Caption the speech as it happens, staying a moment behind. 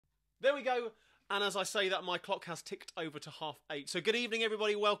There we go. And as I say that, my clock has ticked over to 8:30. So good evening,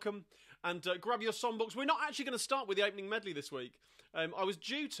 everybody. Welcome. And grab your songbooks. We're not actually going to start with the opening medley this week. I was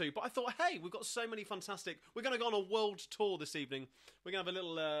due to, but I thought, hey, we've got so many fantastic... We're going to go on a world tour this evening. We're going to have a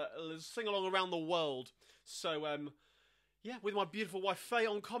little sing-along around the world. So, yeah, with my beautiful wife, Faye,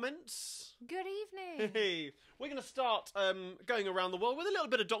 on comments. Good evening. Hey, we're going to start going around the world with a little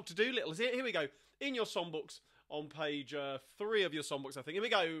bit of Dr. Dolittle. Here we go. In your songbooks, on page 3 of your songbooks, I think. Here we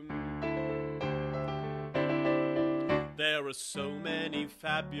go. There are so many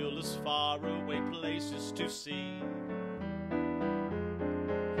fabulous faraway places to see,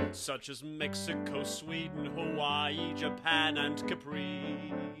 such as Mexico, Sweden, Hawaii, Japan and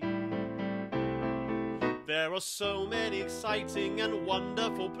Capri. There are so many exciting and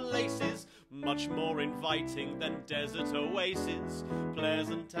wonderful places, much more inviting than desert oases.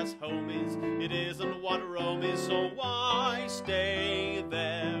 Pleasant as home is, it isn't what Rome is, so why stay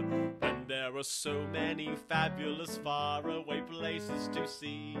there when there are so many fabulous faraway places to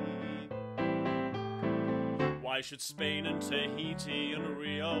see? Why should Spain and Tahiti and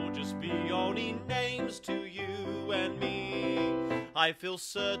Rio just be only names to you and me? I feel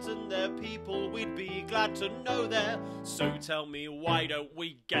certain they're people we'd be glad to know there. So tell me, why don't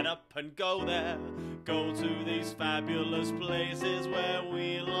we get up and go there? Go to these fabulous places where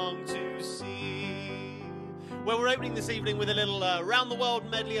we long to see. Well, we're opening this evening with a little round the world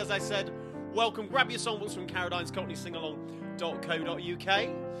medley, as I said. Welcome, grab your songbooks from Carradine's CockneySingalong.co.uk.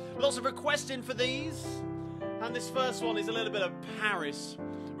 Lots of requests in for these. And this first one is a little bit of Paris,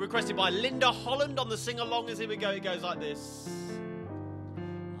 requested by Linda Holland on the sing-along. As here we go, it goes like this.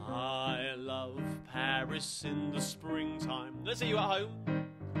 I love Paris in the springtime. Let's see you at home.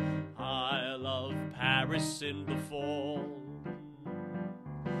 I love Paris in the fall.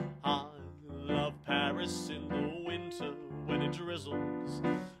 I love Paris in the winter when it drizzles.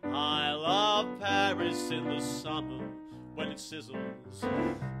 I love Paris in the summer when it sizzles.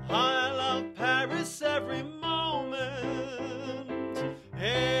 I love Paris every moment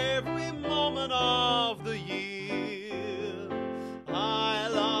of the year. I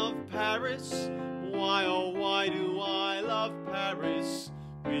love Paris. Why, oh, why do I love Paris?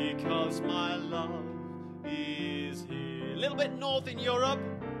 Because my love is here. A little bit north in Europe.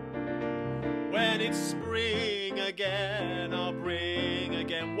 When it's spring again, I'll bring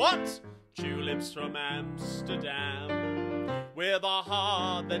again what? Tulips from Amsterdam. With a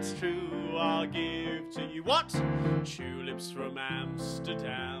heart that's true, I'll give to you what? Tulips from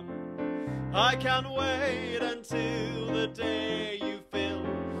Amsterdam. I can't wait until the day you fill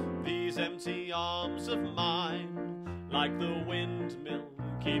these empty arms of mine. Like the windmill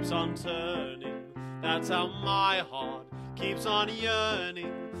keeps on turning, that's how my heart keeps on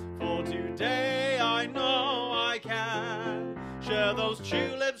yearning. For today I know I can share those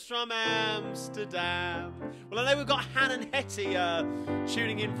tulips from Amsterdam. Well, I know we've got Han and Hetty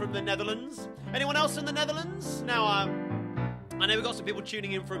tuning in from the Netherlands. Anyone else in the Netherlands? Now, I know we've got some people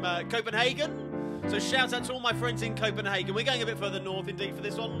tuning in from Copenhagen. So shout out to all my friends in Copenhagen. We're going a bit further north indeed for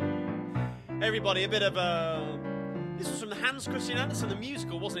this one. Everybody, a bit of this was from the Hans Christian Andersen, the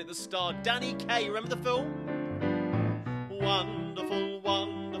musical, wasn't it? That starred Danny Kaye. Remember the film? Wonderful,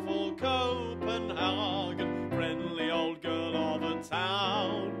 wonderful Copenhagen, friendly old girl of a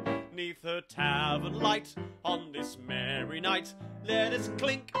town. Neath her tavern light on this merry night, let us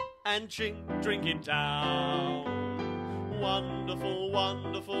clink and chink, drink it down. Wonderful,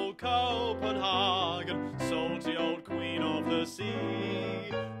 wonderful Copenhagen, salty old queen of the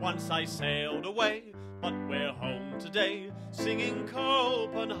sea. Once I sailed away, but we're home today, singing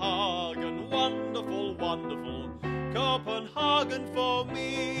Copenhagen. Wonderful, wonderful Copenhagen for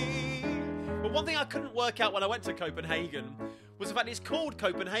me. But one thing I couldn't work out when I went to Copenhagen was the fact it's called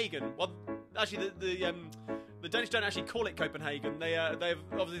Copenhagen. Well, actually, the Danish don't actually call it Copenhagen. They have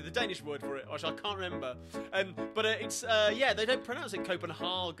obviously the Danish word for it, which I can't remember. But it's yeah, they don't pronounce it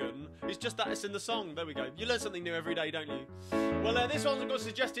Copenhagen. It's just that it's in the song. There we go. You learn something new every day, don't you? Well, this one got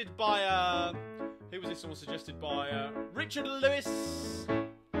suggested by who was this one suggested by? Richard Lewis.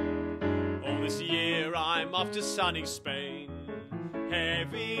 Oh, this year I'm off to sunny Spain. Hey,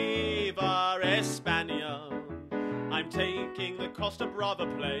 Viva Espania. I'm taking the Costa Brava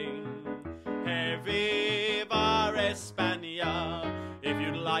plane. Hey, Viva Espania. If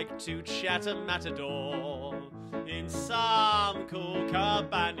you'd like to chat a matador in some cool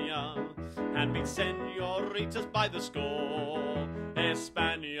cabana and meet senoritas by the score,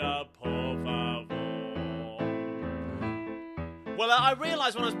 Espania, por favor. Well, I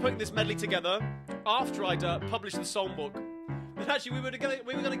realised when I was putting this medley together, after I'd published the songbook, that actually we were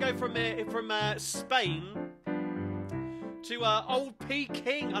going to go from Spain to Old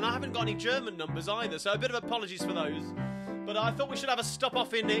Peking, and I haven't got any German numbers either, so a bit of apologies for those. But I thought we should have a stop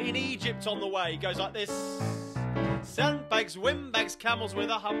off in Egypt on the way. It goes like this. Sandbags, windbags, camels with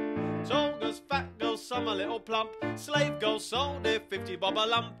a hump. Tall girls, fat girls, some a little plump. Slave girls sold their 50 bob a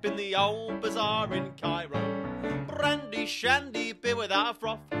lump in the Old Bazaar in Cairo. Brandy, shandy, beer without a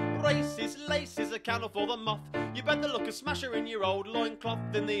froth. Braces, laces, a candle for the moth. You better look a smasher in your old loincloth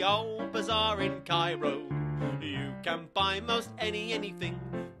in the Old Bazaar in Cairo. You can buy most anything.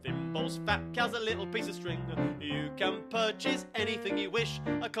 Thimbles, fat cows, a little piece of string. You can purchase anything you wish.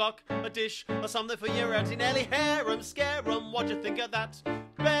 A clock, a dish, or something for your Auntie Nelly. Harem, scarum, what do you think of that?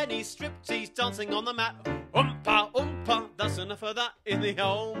 Benny, striptease, dancing on the mat. Oompa, oompa, that's enough of that in the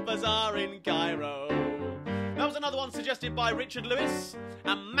Old Bazaar in Cairo. That was another one suggested by Richard Lewis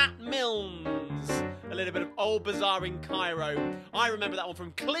and Matt Milnes. A little bit of Old Bazaar in Cairo. I remember that one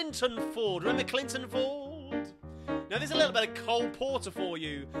from Clinton Ford. Remember Clinton Ford? Now, there's a little bit of Cole Porter for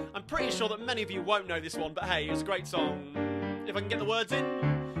you. I'm pretty sure that many of you won't know this one, but hey, it's a great song. If I can get the words in.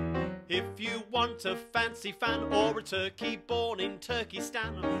 If you want a fancy fan, or a turkey born in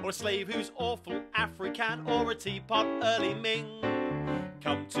Turkestan, or a slave who's awful African, or a teapot early Ming,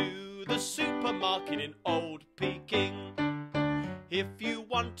 come to the supermarket in Old Peking. If you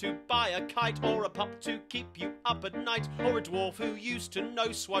want to buy a kite, or a pup to keep you up at night, or a dwarf who used to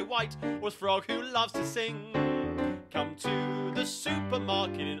know Snow White, or a frog who loves to sing, come to the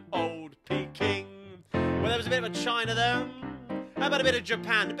supermarket in Old Peking. Well, there was a bit of a China there. How about a bit of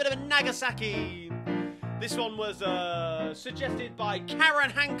Japan? A bit of a Nagasaki. This one was suggested by Karen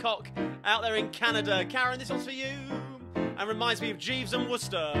Hancock out there in Canada. Karen, this one's for you. And reminds me of Jeeves and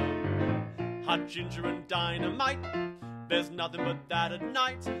Worcester. Hot ginger and dynamite. There's nothing but that at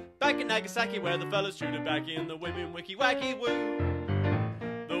night. Back in Nagasaki where the fellas chew tobacco and the women wicky wacky woo.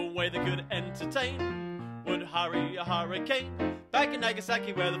 The way they could entertain would hurry a hurricane. Back in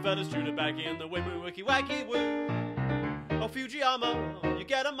Nagasaki where the fellas chew tobacco and the women wicky wacky woo. Oh Fujiyama, you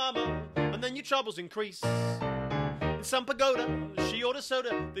get a mama, and then your troubles increase. In some pagoda, she orders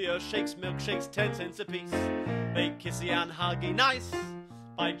soda, the earth shakes milkshakes 10 cents a piece. They kissy and huggy nice.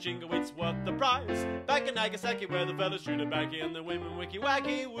 By jingo, it's worth the price. Back in Nagasaki where the fellas chew tobacco and the women wicky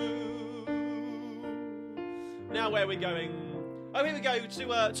wacky woo. Now where are we going? Oh, here we go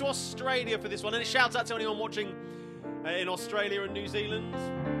to Australia for this one. And a shout out to anyone watching in Australia and New Zealand.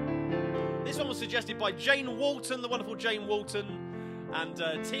 This one was suggested by Jane Walton, the wonderful Jane Walton, and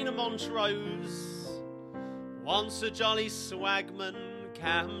Tina Montrose. Once a jolly swagman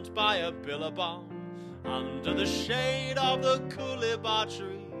camped by a billabong under the shade of the coolibah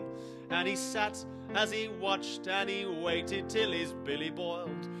tree, and he sat as he watched and he waited till his billy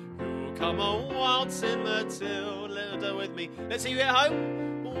boiled. Who'll come a waltzing Matilda with me? Let's see you at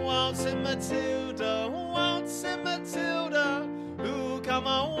home. Waltzing Matilda, waltzing Matilda. Who'll come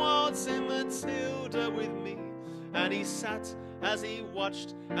a waltzing Matilda with me? And he sat as he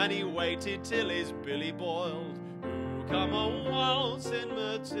watched and he waited till his billy boiled. Who'll come a waltzing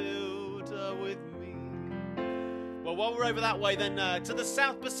Matilda with me? Well, while we're over that way then to the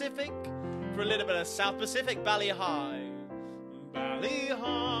South Pacific for a little bit of South Pacific, Bali Hai. Bali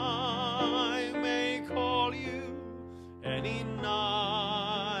Hai may call you any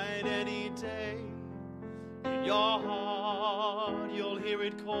night, any day. In your heart you'll hear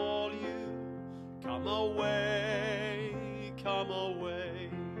it call you. Come away, come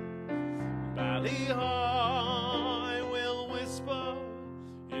away. Bali Hai will whisper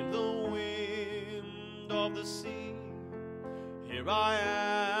in the wind of the sea. Here I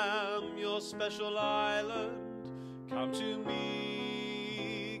am, your special island. Come to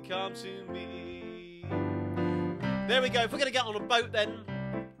me, come to me. There we go. If we're going to get on a boat then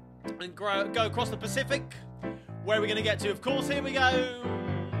and go across the Pacific, where are we going to get to? Of course, here we go.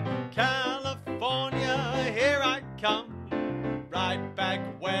 California, here I come. Right back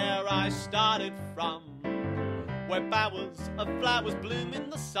where I started from. Where bowers of flowers bloom in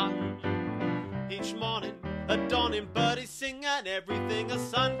the sun. Each morning a dawning birdies sing, and everything a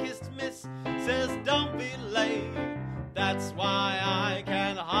sun-kissed miss says don't be late. That's why I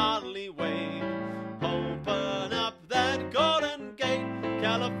can hardly wait. Open up that golden gate,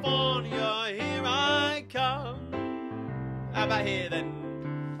 California, here I come. How about here then?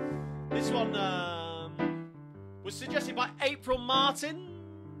 This one was suggested by April Martin.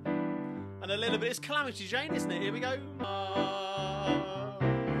 And a little bit, it's Calamity Jane, isn't it? Here we go.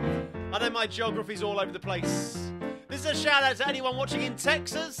 I know my geography's all over the place. This is a shout out to anyone watching in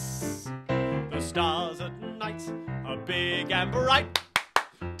Texas. The stars at night are big and bright.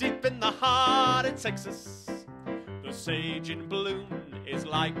 Deep in the heart of Texas, the sage in bloom is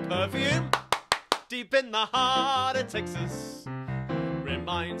like perfume. deep in the heart of Texas.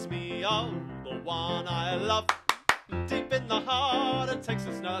 Reminds me of the one I love. Deep in the heart of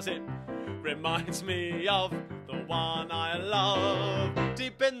Texas. No, that's it. Reminds me of the one I love.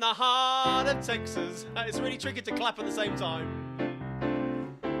 Deep in the heart of Texas. It's really tricky to clap at the same time.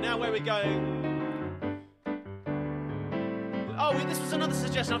 Now where are we going? Oh, this was another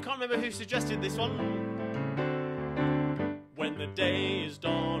suggestion. I can't remember who suggested this one. When the day is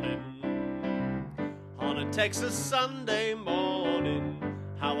dawning on a Texas Sunday morning,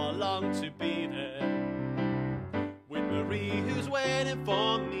 how I long to be there with Marie who's waiting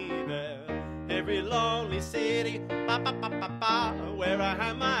for me there. Every lonely city, ba-ba-ba-ba-ba, where I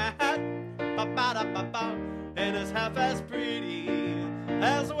have my hat, ba-ba-da-ba-ba, and it's half as pretty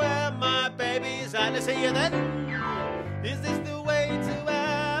as where my baby's at. Let's hear you then. Is this the way to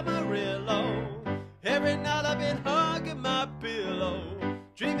Amarillo? Every night I've been hugging my pillow,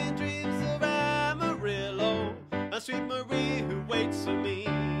 dreaming dreams of Amarillo, and sweet Marie who waits for me.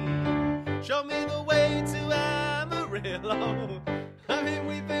 Show me the way to Amarillo. I've been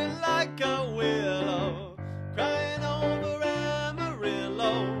weeping like a willow, crying over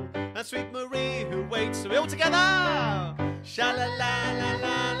Amarillo, and sweet Marie who waits for me. All together!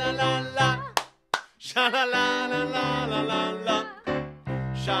 Sha-la-la-la-la-la-la-la, sha-la-la-la-la-la-la-la,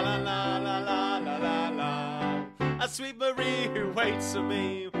 sha-la-la-la-la-la-la-la, a sweet Marie who waits for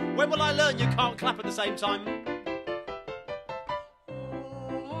me. When will I learn you can't clap at the same time?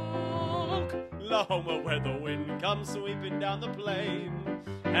 Oklahoma, where the wind comes sweeping down the plain,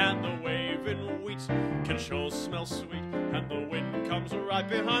 and the waving wheat can sure smell sweet, and the wind comes right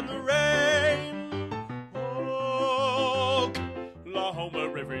behind the rain.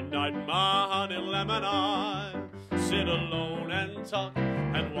 Oklahoma, every night my honey lemon I sit alone and talk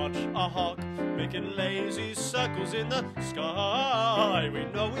and watch a hawk making lazy circles in the sky. We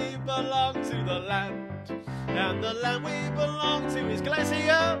know we belong to the land, and the land we belong to is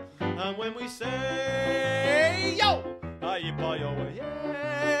Glacier. And when we say yo, yay,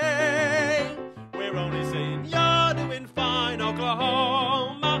 we're only saying you're doing fine,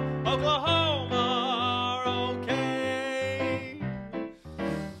 Oklahoma, Oklahoma, okay.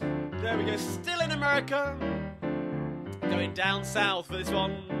 There we go, still in America. Going down south for this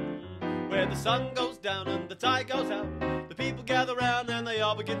one, where the sun goes down and the tide goes out. The people gather round and they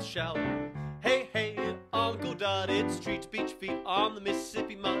all begin to shout, hey, hey, Uncle Dud, it's treat to beach feet on the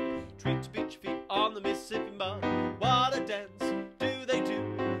Mississippi mud. Treat to beach feet on the Mississippi mud. What a dance do they do?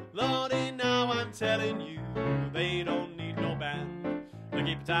 Lordy, now I'm telling you, they don't need no band. They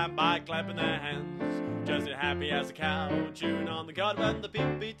keep time by clapping their hands, just as happy as a cow chewing on the cud when the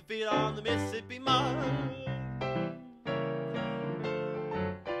people beat the feet on the Mississippi mud.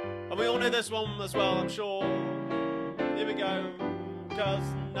 And we all know this one as well, I'm sure. Here we go. 'Cause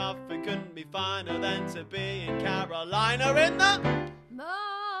nothing couldn't be finer than to be in Carolina in the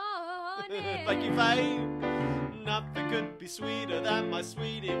morning. Thank you, Faye. Nothing could be sweeter than my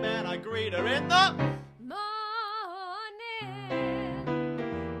sweetie, man, I greet her in the morning.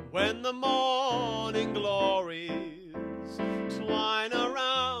 When the morning glories twine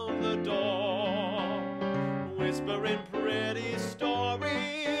around the door, whispering pretty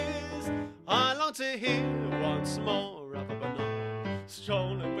stories, I long to hear once more of a banana.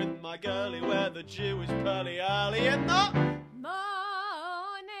 Strolling with my girlie where the dew is pearly early in the morning.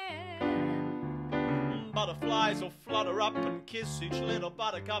 Butterflies will flutter up and kiss each little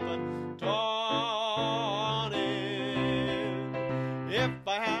buttercup at dawning. If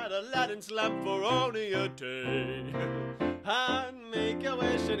I had Aladdin's lamp for only a day, I'd make a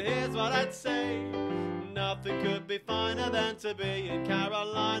wish and here's what I'd say. Nothing could be finer than to be in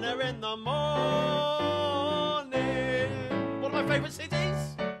Carolina in the morning. One of my favourite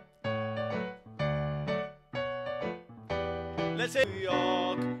cities. Let's hear New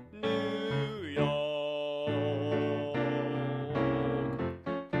York, New York.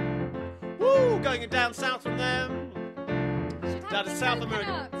 Woo! Going down south from them. Down to South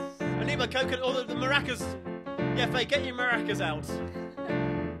America. I need my coconut, all the maracas. Yeah, Faye, get your maracas out.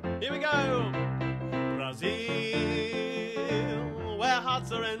 Here we go. Brazil, where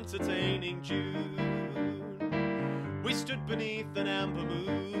hearts are entertaining June. We stood beneath an amber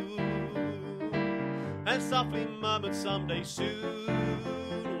moon and softly murmured someday soon.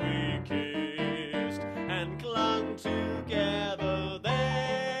 We kissed and clung together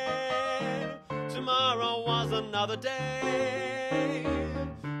then. Tomorrow was another day.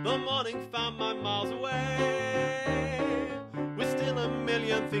 The morning found my miles away, with still a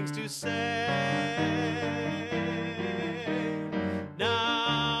million things to say.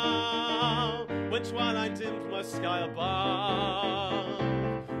 Now, when twilight dims my sky above,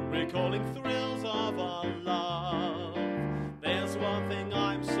 recalling thrills of our love. There's one thing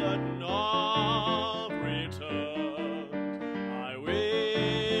I'm certain of, returned I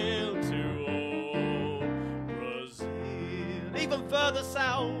will to old Brazil. Even further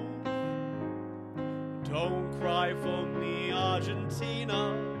south, don't cry for me,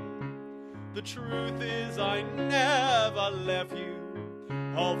 Argentina. The truth is I never left you.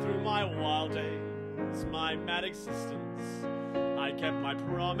 All through my wild days, my mad existence, I kept my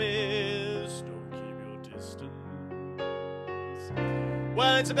promise, don't keep your distance.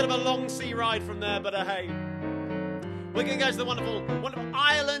 Well, it's a bit of a long sea ride from there, but hey, we're going to go to the wonderful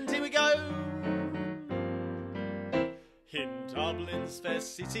Ireland. Here we go. In Dublin's fair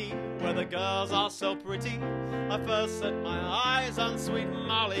city, where the girls are so pretty, I first set my eyes on sweet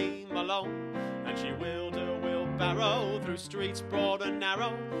Molly Malone, and she wheeled her wheelbarrow through streets broad and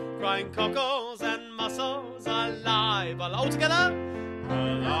narrow, crying cockles and mussels, alive, alive, all together,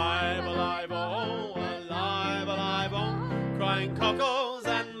 alive, alive, oh, alive, alive, oh, crying cockles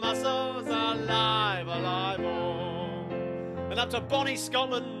and mussels, alive, alive, oh. And up to bonny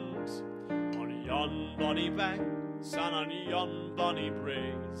Scotland, on yon bonny bank, sun on yon bonny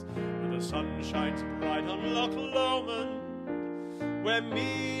breeze, where the sun shines bright on Loch Lomond, where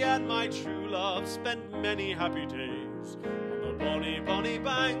me and my true love spent many happy days, on the bonny, bonny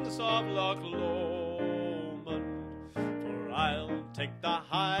banks of Loch Lomond. For I'll take the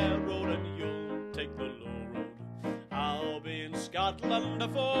high road and you'll take the low road. I'll be in Scotland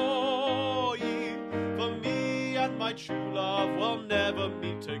afore ye, for me and my true love will never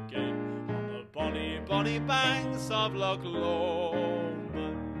meet again, bonny, bonny banks of Loch Lomond.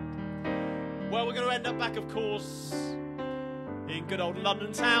 Well, we're going to end up back, of course, in good old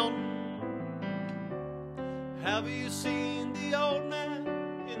London town. Have you seen the old man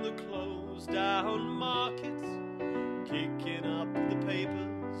in the closed down market, kicking up the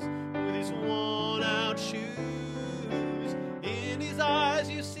papers with his worn out shoes? In his eyes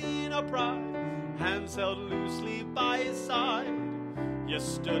you've seen a pride, hands held loosely by his side,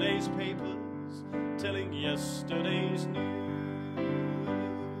 yesterday's papers telling yesterday's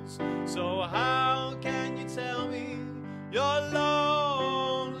news. So how can you tell me you're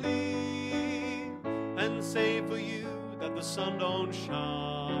lonely and say for you that the sun don't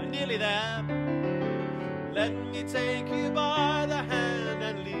shine? Nearly there. Let me take you by the hand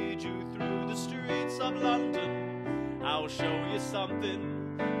and lead you through the streets of London. I'll show you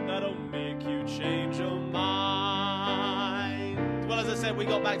something that'll make you change your mind. Well, as I said, we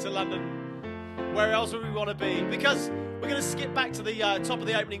got back to London. Where else would we want to be? Because we're going to skip back to the top of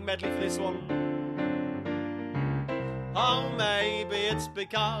the opening medley for this one. Oh, maybe it's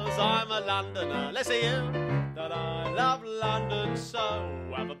because I'm a Londoner. Let's hear that I love London so.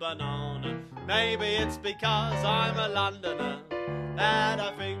 Have a banana. Maybe it's because I'm a Londoner that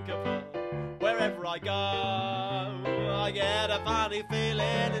I think of her wherever I go. I get a funny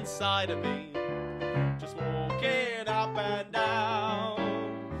feeling inside of me, just walking up and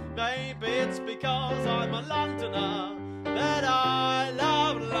down. Maybe it's because I'm a Londoner that I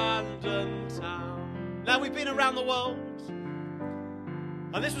love London town. Now, we've been around the world,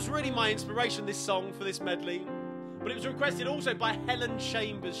 and this was really my inspiration, this song, for this medley. But it was requested also by Helen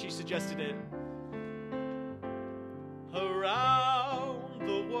Chambers. She suggested it. Around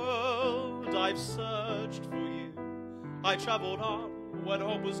the world I've searched for you. I travelled on when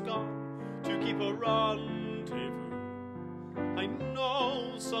hope was gone to keep a rendezvous. I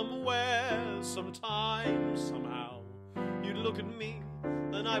know somewhere, sometime, somehow, you'd look at me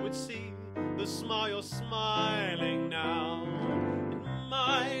and I would see the smile you're smiling now. It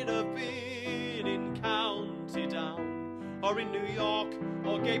might have been in County Down, or in New York,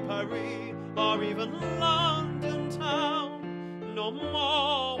 or Gay Paris, or even London town. No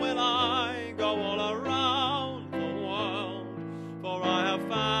more will I go all around the world, for I have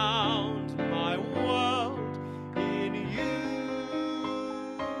found my world in you.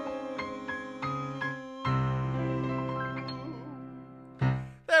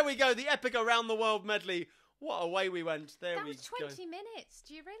 There we go, the epic Around the World medley. What a way we went. There we go. That was 20 minutes.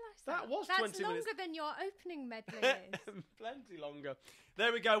 Do you realise that? That was 20 minutes. That's longer than your opening medley is. Plenty longer.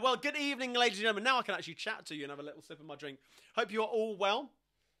 There we go. Well, good evening, ladies and gentlemen. Now I can actually chat to you and have a little sip of my drink. Hope you are all well.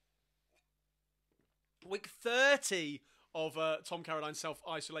 Week 30 of Tom Carradine's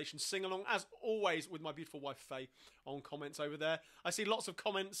Self-Isolation Sing-Along, as always, with my beautiful wife, Faye, on comments over there. I see lots of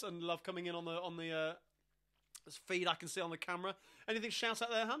comments and love coming in on the feed I can see on the camera. Anything to shout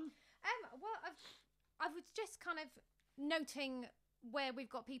out there, hun? Well, I was just kind of noting where we've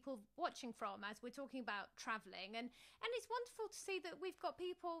got people watching from as we're talking about travelling, and it's wonderful to see that we've got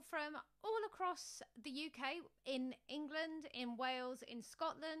people from all across the UK, in England, in Wales, in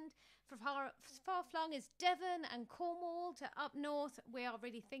Scotland, from far flung as Devon and Cornwall to up north. We are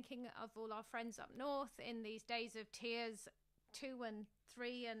really thinking of all our friends up north in these days of tiers 2 and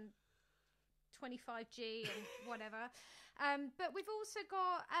 3 and 25G and whatever. But we've also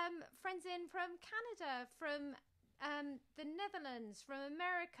got friends in from Canada, from the Netherlands, from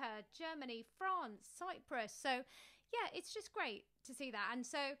America, Germany, France, Cyprus. So, yeah, it's just great to see that. And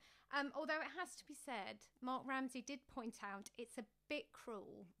so, although it has to be said, Mark Ramsey did point out it's a bit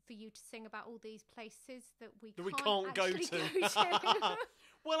cruel for you to sing about all these places that we can't go to.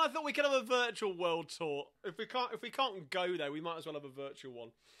 Well, I thought we could have a virtual world tour. If we can't go there, we might as well have a virtual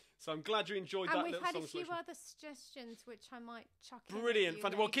one. So I'm glad you enjoyed that little song selection. And we've had a few other suggestions, which I might chuck in. Brilliant.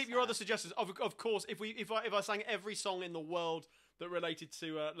 Well, keep your other suggestions. Of course, if I sang every song in the world that related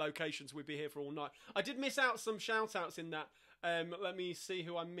to locations, we'd be here for all night. I did miss out some shout-outs in that. Let me see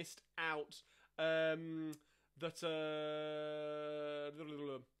who I missed out.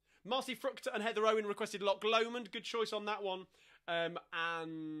 Marcy Fruchter and Heather Owen requested Loch Lomond. Good choice on that one. And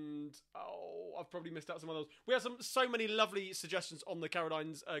I've probably missed out some of those. We have so many lovely suggestions on the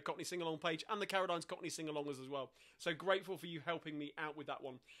Carradine's Cockney Sing-Along page and the Carradine's Cockney Sing-Alongers as well. So grateful for you helping me out with that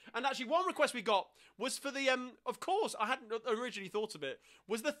one. And actually, one request we got was for the, of course, I hadn't originally thought of it,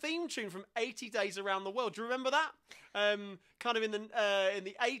 was the theme tune from 80 Days Around the World. Do you remember that? Kind of in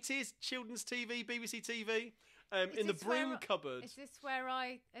the 80s, children's TV, BBC TV. In the broom cupboard. Is this where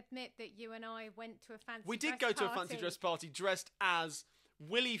I admit that you and I went to a fancy dress party? We did go to a fancy dress party dressed as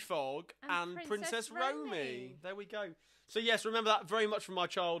Willy Fogg and Princess Romy. There we go. So yes, remember that very much from my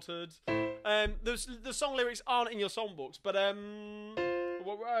childhood. The song lyrics aren't in your songbooks, but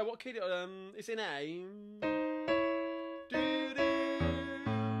what key? It's in A.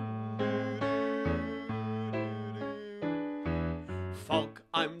 Fogg,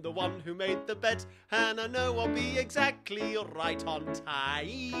 I'm the one who made the bet, and I know I'll be exactly right on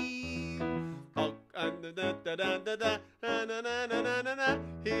time. Fogg,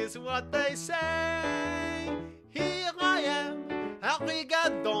 here's what they say. Here I am, Harry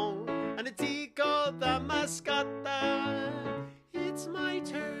Gadon, and a Tico the Mascotte. It's my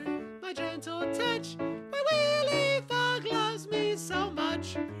turn, my gentle touch, my Willy Fogg loves me so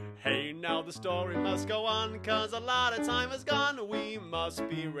much. Hey, now the story must go on, 'cause a lot of time has gone. We must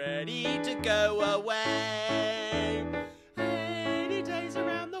be ready to go away. 80 days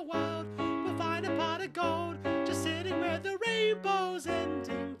around the world, we'll find a pot of gold, just sitting where the rainbow's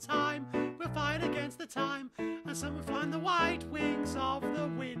ending time. We'll fight against the time, and some will find the white wings of the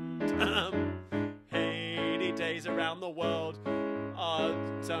wind. 80 days around the world,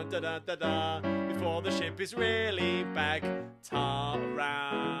 before the ship is really back.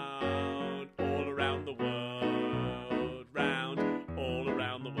 Round, all around the world, round, all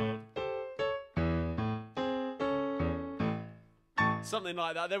around the world. Something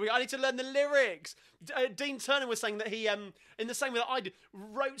like that. There we go. I need to learn the lyrics. Dean Turner was saying that he, in the same way that I did,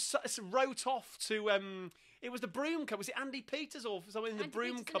 wrote off to, it was the broom cupboard. Was it Andy Peters or something in the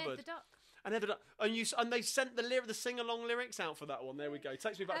broom cupboard? And they sent the sing-along lyrics out for that one. There we go.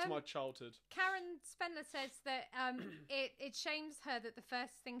 Takes me back to my childhood. Karen Spendler says that it shames her that the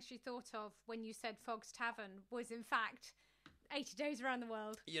first thing she thought of when you said Fogg's Tavern was, in fact, 80 Days Around the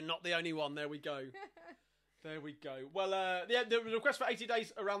World. You're not the only one. There we go. There we go. Well, the request for 80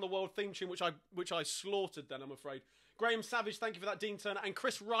 Days Around the World theme tune, which I slaughtered then, I'm afraid. Graham Savage, thank you for that, Dean Turner. And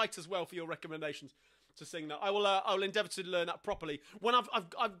Chris Wright as well for your recommendations to sing that. I will endeavour to learn that properly. When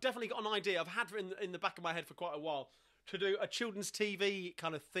I've definitely got an idea. I've had it in the back of my head for quite a while to do a children's TV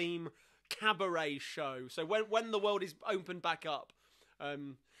kind of theme cabaret show. So when the world is opened back up,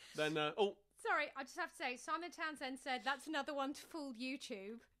 then sorry, I just have to say, Simon Townsend said that's another one to fool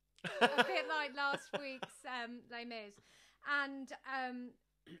YouTube, a bit like last week's Les Mis, and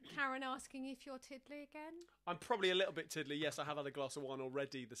Karen asking if you're tiddly again. I'm probably a little bit tiddly. Yes, I have had a glass of wine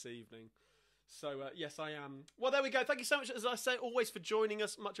already this evening. So, yes, I am. Well, there we go. Thank you so much, as I say, always for joining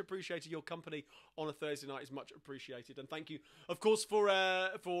us. Much appreciated. Your company on a Thursday night is much appreciated. And thank you, of course, for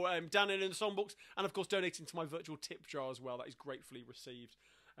downloading the songbooks and, of course, donating to my virtual tip jar as well. That is gratefully received.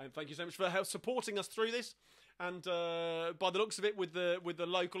 And thank you so much for supporting us through this. And by the looks of it, with the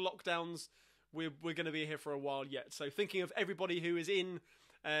local lockdowns, we're going to be here for a while yet. So thinking of everybody who is in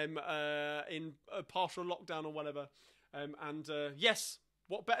a partial lockdown or whatever. Yes,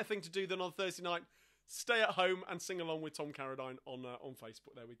 what better thing to do than on Thursday night? Stay at home and sing along with Tom Carradine on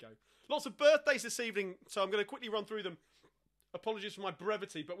Facebook. There we go. Lots of birthdays this evening, so I'm going to quickly run through them Apologies for my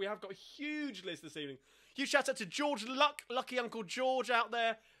brevity, but we have got a huge list this evening. Huge shout out to George Luck, lucky Uncle George out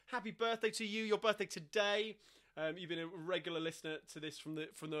there. Happy birthday to you. Your birthday today. You've been a regular listener to this from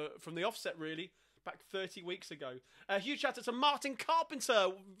the offset, really, back 30 weeks ago. Huge shout out to Martin Carpenter,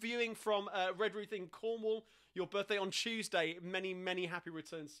 viewing from Redruth in Cornwall. Your birthday on Tuesday. Many, many happy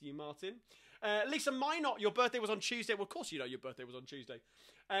returns to you, Martin. Lisa Minot, your birthday was on Tuesday. Well, of course you know your birthday was on Tuesday.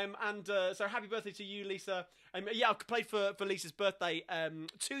 So happy birthday to you, Lisa. I played for Lisa's birthday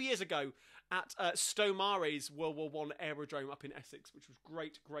 2 years ago at Stomare's World War I aerodrome up in Essex, which was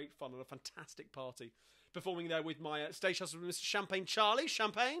great fun and a fantastic party. Performing there with my stage husband, Mr. Champagne Charlie.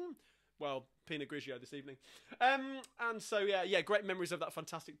 Champagne? Well, Pinot Grigio this evening. And so, great memories of that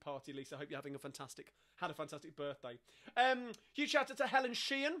fantastic party, Lisa. Hope you're having had a fantastic birthday. Huge shout out to Helen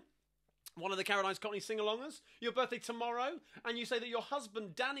Sheehan, one of the Carradine's Cockney sing-alongers. Your birthday tomorrow, and you say that your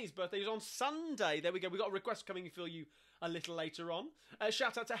husband Danny's birthday is on Sunday. There we go. We got a request coming for you a little later on.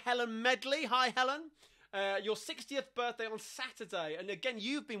 Shout out to Helen Medley. Hi, Helen. Your 60th birthday on Saturday, and again,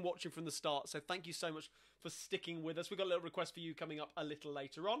 you've been watching from the start, so thank you so much for sticking with us. We've got a little request for you coming up a little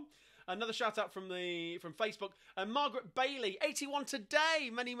later on. Another shout out from Facebook, Margaret Bailey, 81 today.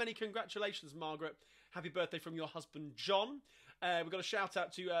 Many congratulations, Margaret. Happy birthday from your husband John. We've got a shout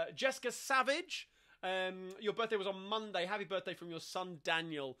out to Jessica Savage. Your birthday was on Monday. Happy birthday from your son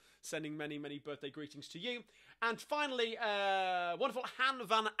Daniel. Sending many birthday greetings to you. And finally, wonderful Han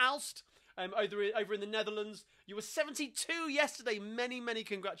van Alst, over in the Netherlands. You were 72 yesterday. Many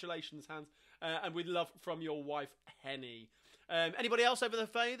congratulations, Hans. And with love from your wife Henny. Anybody else over the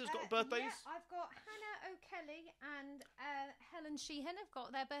Faye that's got birthdays? Yeah, I've got Hannah O'Kelly and Helen Sheehan have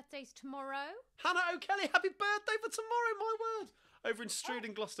got their birthdays tomorrow. Hannah O'Kelly, happy birthday for tomorrow, my word. Over in Strood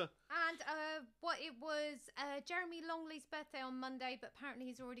in Gloucester. And it was Jeremy Longley's birthday on Monday, but apparently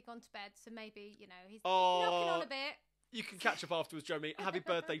he's already gone to bed, so maybe, he's knocking on a bit. You can catch up afterwards, Jeremy. Happy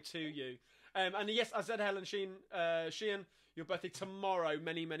birthday to you. And yes, I said Helen Sheehan, your birthday tomorrow.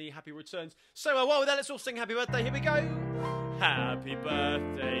 Many happy returns. So, with that, let's all sing happy birthday. Here we go. Happy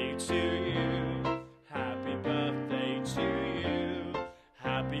birthday to you. Happy birthday to you.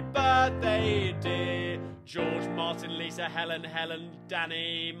 Happy birthday, dear George, Martin, Lisa, Helen,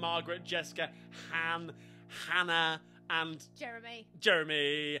 Danny, Margaret, Jessica, Hannah, and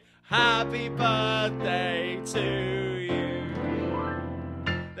Jeremy. Happy birthday to you.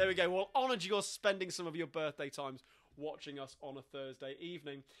 There we go. Well, honoured you're spending some of your birthday times watching us on a Thursday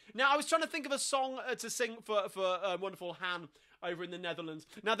evening. Now, I was trying to think of a song to sing for wonderful Han over in the Netherlands.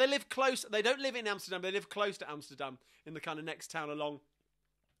 Now, they live close. They don't live in Amsterdam. They live close to Amsterdam, in the kind of next town along.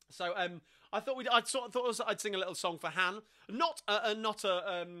 So, I thought I'd sing a little song for Han. Not a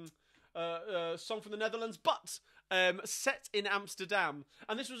song from the Netherlands, but set in Amsterdam.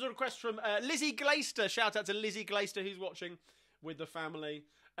 And this was a request from Lizzie Glaister. Shout out to Lizzie Glaister, who's watching with the family.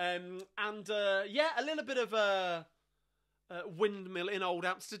 A little bit of Windmill in Old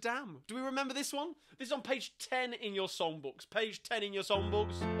Amsterdam. Do we remember this one? This is on page 10 in your songbooks. Page 10 in your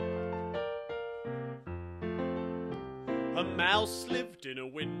songbooks. A mouse lived in a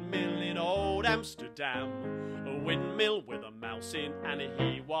windmill in Old Amsterdam. A windmill with a mouse in, and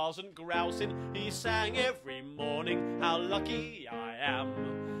he wasn't grousing. He sang every morning, how lucky I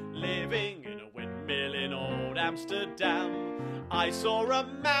am, living in a windmill in Old Amsterdam. I saw a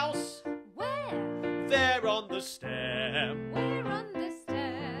mouse. Where? There on the stair. Where on the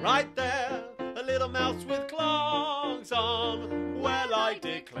stair? Right there, a little mouse with clogs on. Well, I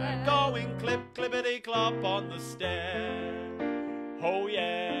declare, going clip, clippity clop on the stair. Oh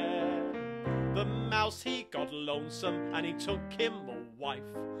yeah, the mouse he got lonesome and he took him a wife.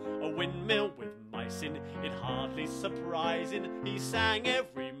 A windmill with mice in, it hardly surprising. He sang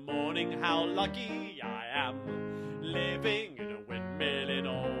every morning, how lucky I am, living in a windmill in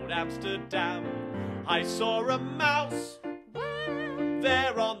Old Amsterdam. I saw a mouse. Where?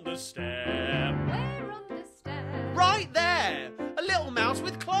 There on the stair. Where on the stair? Right there, a little mouse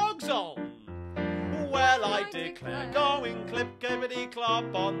with clogs on. Well, I declare, going clip, clippity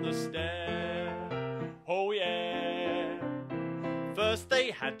clop on the stair. Oh yeah. First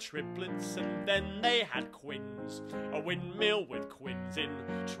they had triplets and then they had quins. A windmill with quins in,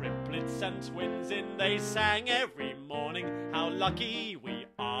 triplets and twins in. They sang every morning, how lucky we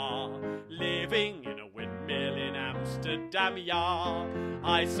are, living in a windmill in Amsterdam, yeah.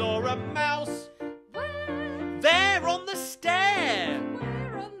 I saw a mouse. Where? There on the stair.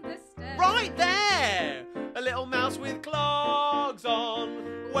 Where on the stair? Right there, a little mouse with clogs on.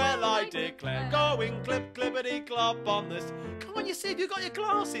 Well, I declare, going clip, clippity clop on this. Can't you see if you've got your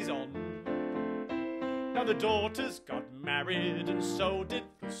glasses on? Now the daughter's got married, and so did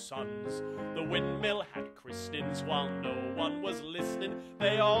the sons. The windmill had christenings while no one was listening.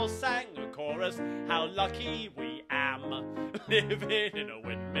 They all sang a chorus, how lucky we am, living in a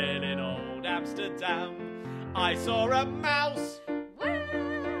windmill in Old Amsterdam. I saw a mouse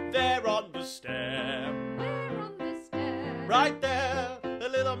there on the stair. Where on the stair? Right there, a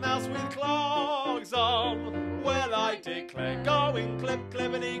little mouse with clogs on. Well, I declare, going clip,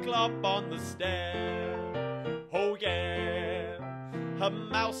 clippity, clop on the stair. Oh yeah, a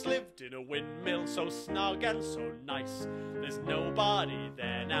mouse lived in a windmill so snug and so nice. There's nobody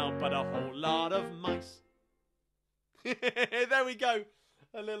there now but a whole lot of mice. There we go.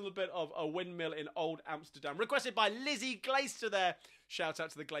 A little bit of a windmill in Old Amsterdam. Requested by Lizzie Glaister there. Shout out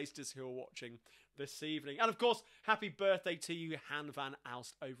to the Glaisters who are watching this evening. And of course, happy birthday to you, Han van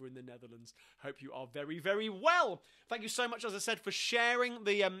Aalst over in the Netherlands. Hope you are very, very well. Thank you so much, as I said, for sharing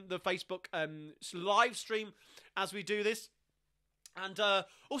the Facebook live stream as we do this. And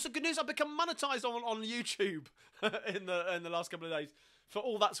also good news, I've become monetized on YouTube in the last couple of days. For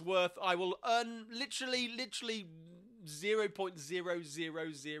all that's worth, I will earn literally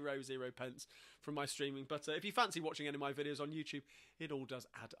 0.00000 pence from my streaming. But if you fancy watching any of my videos on YouTube, it all does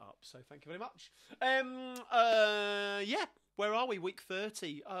add up. So thank you very much. Yeah, where are we? Week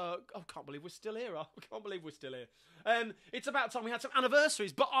 30. I can't believe we're still here. I can't believe we're still here. It's about time we had some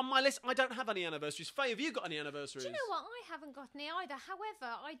anniversaries, but on my list, I don't have any anniversaries. Faye, have you got any anniversaries? Do you know what? I haven't got any either.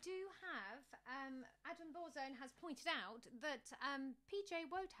 However, I do have, Adam Borzone has pointed out that PJ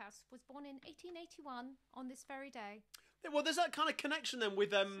Wodehouse was born in 1881 on this very day. Well, there's that kind of connection then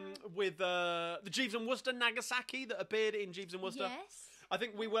with the Jeeves and Wooster Nagasaki that appeared in Jeeves and Wooster. Yes. I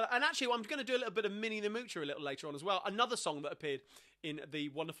think we will. And actually, I'm going to do a little bit of Minnie the Moocher a little later on as well. Another song that appeared in the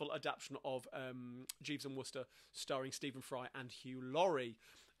wonderful adaptation of Jeeves and Wooster starring Stephen Fry and Hugh Laurie.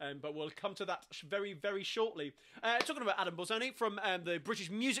 But we'll come to that very, very shortly. Talking about Adam Borzone from the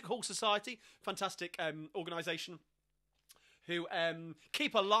British Music Hall Society, fantastic organisation who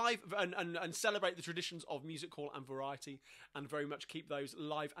keep alive and celebrate the traditions of music hall and variety, and very much keep those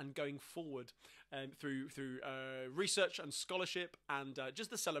live and going forward through research and scholarship and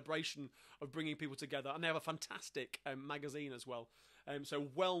just the celebration of bringing people together. And they have a fantastic magazine as well. So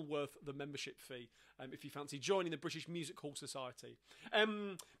well worth the membership fee if you fancy joining the British Music Hall Society.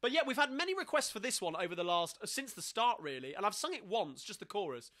 But yeah, we've had many requests for this one over the since the start really, and I've sung it once, just the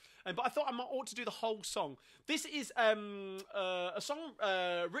chorus. But I thought I ought to do the whole song. This is a song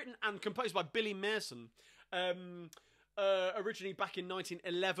written and composed by Billy Mason, originally back in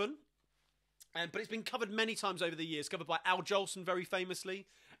 1911. But it's been covered many times over the years, covered by Al Jolson very famously,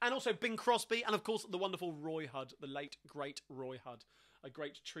 and also Bing Crosby, and of course the wonderful Roy Hudd, the late, great Roy Hudd, a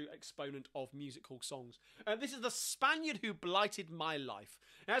great true exponent of music hall songs. This is The Spaniard Who Blighted My Life.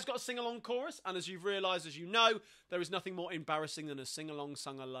 Now it's got a sing-along chorus, and as you've realised, as you know, there is nothing more embarrassing than a sing-along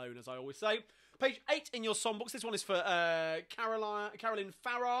sung alone, as I always say. Page 8 in your songbooks. This one is for Carolyn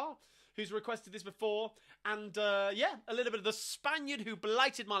Farrar, who's requested this before. And yeah, a little bit of The Spaniard Who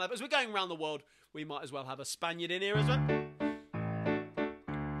Blighted My Life. As we're going around the world, we might as well have a Spaniard in here as well.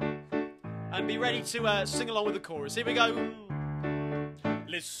 And be ready to sing along with the chorus. Here we go.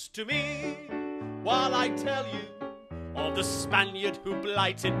 Listen to me while I tell you of the Spaniard who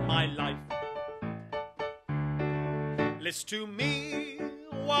blighted my life. Listen to me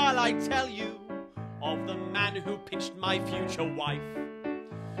while I tell you of the man who pinched my future wife.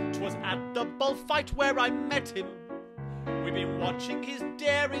 'Twas at the bullfight where I met him. We've been watching his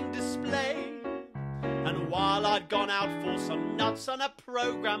daring display. And while I'd gone out for some nuts on a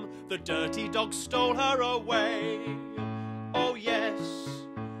programme, the dirty dog stole her away. Oh yes,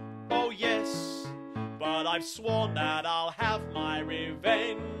 but I've sworn that I'll have my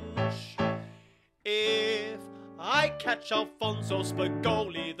revenge. If I catch Alfonso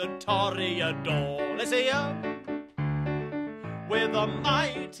Spagoli, the Toreador, let's hear. With a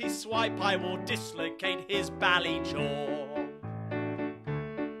mighty swipe I will dislocate his bally jaw.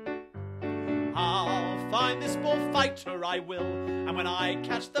 I'll find this bullfighter, I will, and when I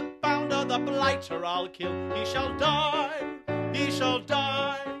catch the bounder, the blighter I'll kill. He shall die, he shall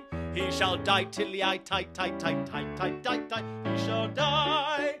die, he shall die till I die. He shall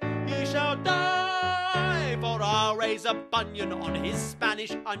die, he shall die, for I'll raise a bunion on his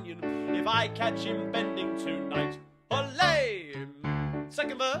Spanish onion if I catch him bending tonight. Olé!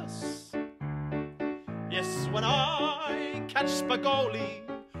 Second verse. Yes, when I catch Spagoli,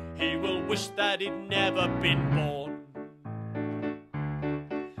 he will wish that he'd never been born.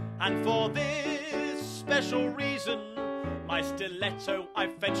 And for this special reason, my stiletto I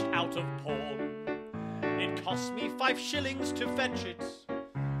fetched out of pawn. It cost me 5 shillings to fetch it.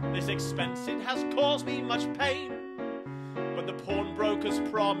 This expense it has caused me much pain. But the pawnbroker's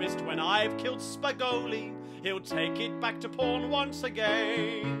promised when I've killed Spagoli, he'll take it back to pawn once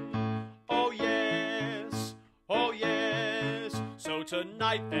again. Oh yes, oh yes. So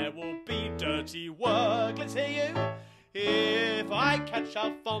tonight there will be dirty work. Let's hear you. If I catch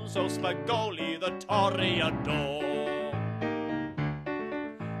Alfonso Spagoli, the Toreador,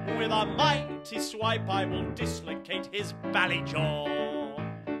 with a mighty swipe I will dislocate his bally jaw.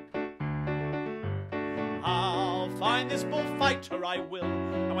 I'll find this bullfighter, I will,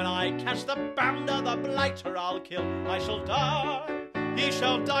 and when I catch the bounder, the blighter I'll kill. I shall die, he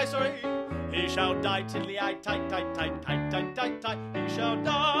shall die, sorry, he shall die, tiddly I tight, tight, tight, tight, tight, tight, tight. He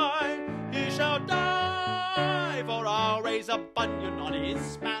shall die, for I'll raise a bunion on his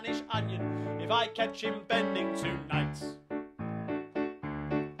Spanish onion if I catch him bending tonight.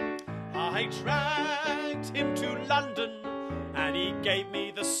 I dragged him to London and he gave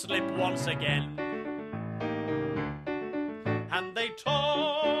me the slip once again. And they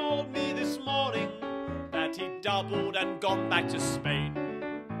told me this morning that he'd doubled and gone back to Spain.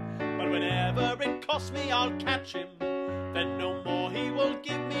 But whenever it costs me I'll catch him, then no more he will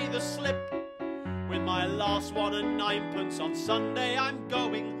give me the slip. With my last 1 and 9pence on Sunday I'm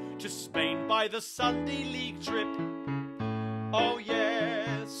going to Spain by the Sunday League trip. Oh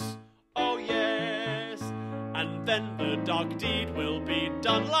yes, oh yes. And then the dog deed will be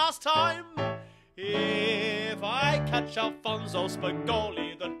done. Last time, if I catch Alfonso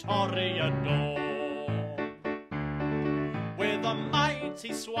Spagoli, the Toreador, with a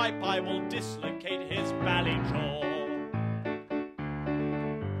mighty swipe I will dislocate his bally jaw.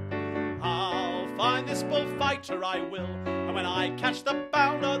 I'll find this bullfighter, I will, and when I catch the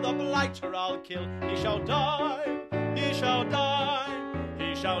bounder, the blighter I'll kill. He shall die, he shall die,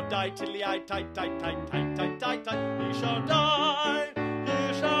 he shall die, tiddly I tight, tight, tight, tight, tight, tight, tight. He shall die,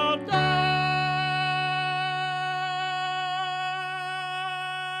 he shall die,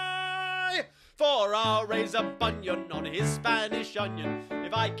 for I'll raise a bunion on his Spanish onion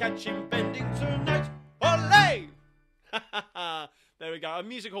if I catch him bending tonight. Olé! There we go, a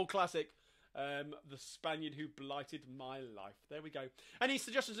music hall classic. The Spaniard who blighted my life. There we go. Any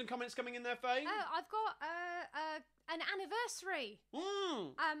suggestions and comments coming in there, Faye? Oh, I've got an anniversary.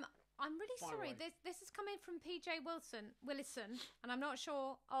 I'm really sorry. This is coming from PJ Willison, and I'm not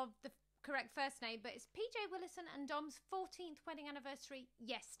sure of the correct first name, but it's PJ Willison and Dom's 14th wedding anniversary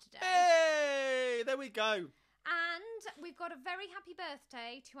yesterday. Hey, there we go. And we've got a very happy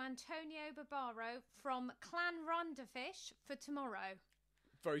birthday to Antonio Barbaro from Clan Rondafish for tomorrow.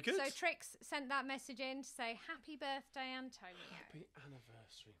 Very good. So Trix sent that message in to say happy birthday, Antonio. Happy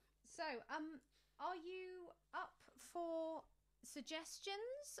anniversary. So, are you up for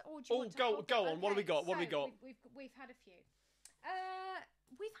suggestions, or do you want to go on. What have we got? What have we got? We've had a few.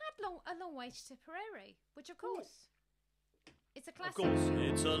 We've had a long way to Tipperary, which of course it's a classic. Of course,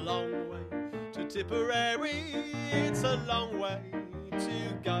 it's a long way to Tipperary. It's a long way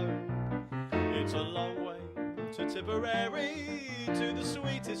to go. It's a long way to Tipperary, to the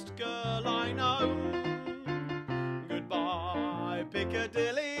sweetest girl I know. Goodbye,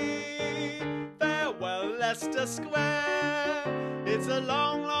 Piccadilly. Farewell, Leicester Square. It's a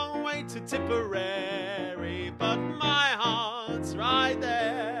long, long way to Tipperary, but my heart's right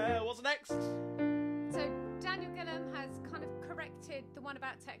there. What's next? So Daniel Gillum has kind of corrected the one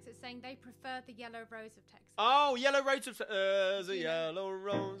about Texas, saying they prefer the yellow rose of Texas. Oh, yellow rose of Texas. The yellow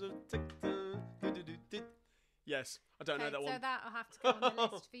rose of Texas. Yes, I don't know that one. So that'll have to go on the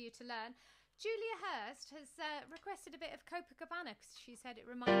list for you to learn. Julia Hurst has requested a bit of Copacabana because she said it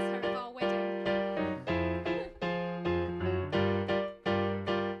reminds her of our wedding.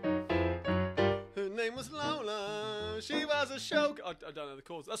 Her name was Lola. She was a show. I don't know the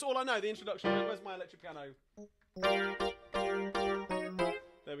chords. That's all I know. The introduction. Where's my electric piano?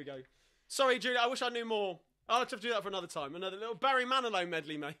 There we go. Sorry, Julia. I wish I knew more. I'll have to do that for another time. Another little Barry Manilow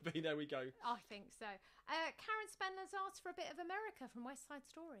medley, maybe. There we go. I think so. Karen Spenler's asked for a bit of America from West Side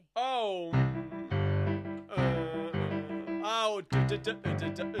Story. Oh.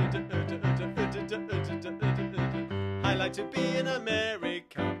 I like to be in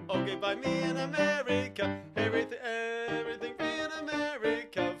America. Okay, by me in America. Everything be in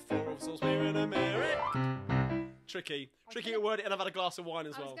America. For all souls we're in America. Tricky at word, and I've had a glass of wine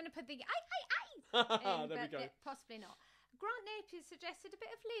as well. I was going to put the I in, there we go. Possibly not. Grant Napier suggested a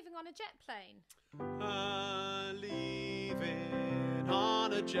bit of leaving on a jet plane. Leaving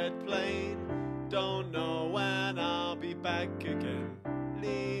on a jet plane. Don't know when I'll be back again.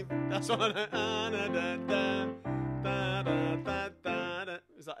 Leave. That's what I know.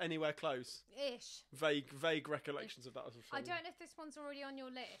 Is that anywhere close? Ish. Vague recollections of that as a I film. don't know if this one's already on your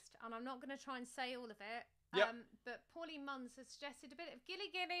list, and I'm not going to try and say all of it. Yep. But Pauline Munns has suggested a bit of Gilly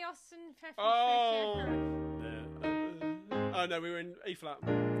Gilly Austin. Oh no, we were in E flat.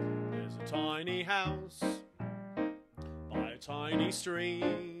 There's a tiny house by a tiny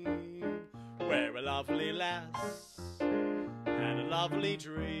stream where a lovely lass had a lovely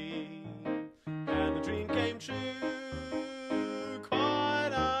dream, and the dream came true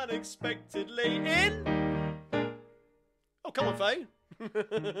quite unexpectedly in. Oh, come on, Faye.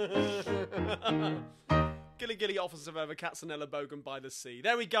 Gilly Gilly offers of over Katzenella Bogan by the sea.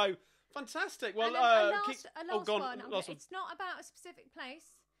 There we go. Fantastic. Well, and then a last one. It's not about a specific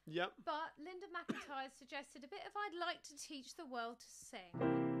place. Yep. But Linda McIntyre suggested a bit of I'd like to teach the world to sing.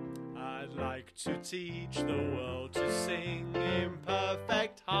 I'd like to teach the world to sing in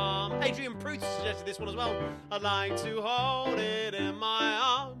perfect harmony. Adrian Proust suggested this one as well. I'd like to hold it in my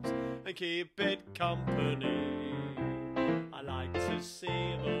arms and keep it company. I like to see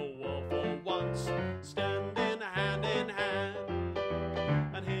the world for once standing hand in hand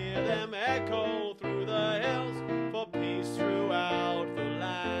and hear them echo through the hills for peace throughout the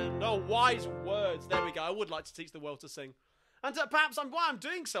land. Oh, wise words. There we go. I would like to teach the world to sing. And perhaps why I'm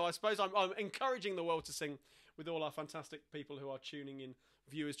doing so, I suppose, I'm encouraging the world to sing with all our fantastic people who are tuning in,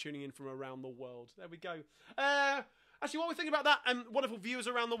 viewers tuning in from around the world. There we go. Actually, while we're thinking about that, wonderful viewers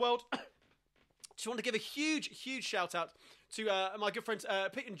around the world, just want to give a huge shout out to my good friends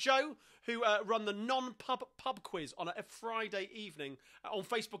Pete and Joe, who run the non-pub quiz on a Friday evening on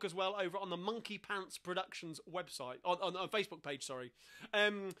Facebook as well, over on the Monkey Pants Productions website, on Facebook page, sorry.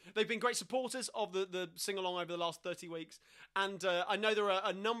 They've been great supporters of the sing-along over the last 30 weeks, and I know there are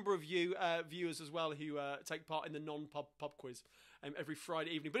a number of you viewers as well who take part in the non-pub quiz every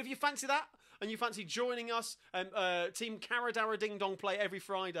Friday evening. But if you fancy that, and you fancy joining us, Team Carradine Ding Dong play every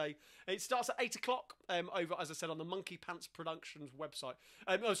Friday. It starts at 8 o'clock over, as I said, on the Monkey Pants Productions website.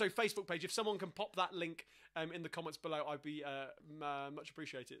 Facebook page. If someone can pop that link in the comments below, I'd be much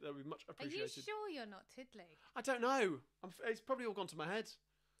appreciated. That would be much appreciated. Are you sure you're not Tiddly? I don't know. It's probably all gone to my head.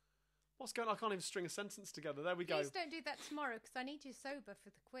 What's going on? I can't even string a sentence together. There we go. Please don't do that tomorrow, because I need you sober for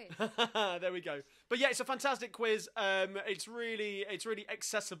the quiz. There we go. But yeah, it's a fantastic quiz. It's really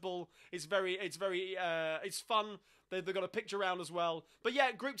accessible. It's fun. They've got a picture round as well. But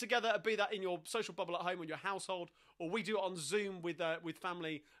yeah, group together, be that in your social bubble at home or your household, or we do it on Zoom with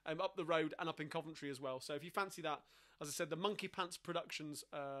family up the road and up in Coventry as well. So if you fancy that, as I said, the Monkey Pants Productions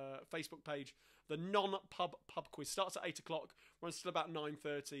Facebook page, the non-pub quiz starts at 8 o'clock. Runs till about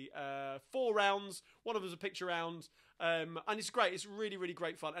 9:30. 4 rounds. One of them's a picture round. And it's great. It's really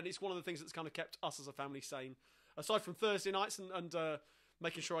great fun. And it's one of the things that's kind of kept us as a family sane. Aside from Thursday nights and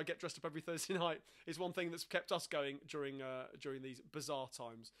making sure I get dressed up every Thursday night is one thing that's kept us going during these bizarre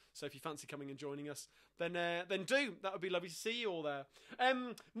times. So if you fancy coming and joining us, then do. That would be lovely to see you all there.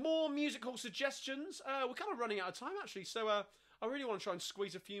 More musical suggestions. We're kind of running out of time, actually. So I really want to try and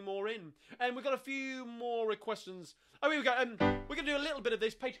squeeze a few more in. And we've got a few more questions. Oh, here we go. We're going to do a little bit of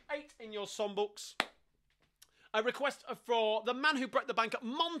this. Page 8 in your songbooks. A request for The Man Who Broke the Bank at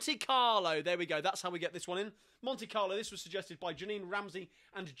Monte Carlo. There we go. That's how we get this one in. Monte Carlo. This was suggested by Janine Ramsey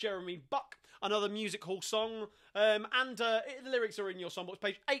and Jeremy Buck. Another music hall song. The lyrics are in your songbooks.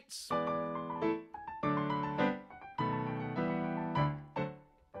 Page 8.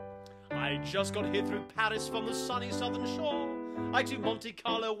 I just got here through Paris from the sunny southern shore. I to Monte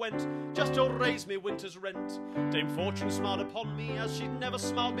Carlo went, just to raise me winter's rent. Dame Fortune smiled upon me as she'd never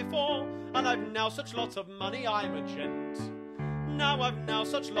smiled before. And I've now such lots of money, I'm a gent. Now I've now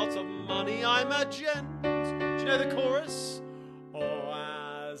such lots of money, I'm a gent. Do you know the chorus?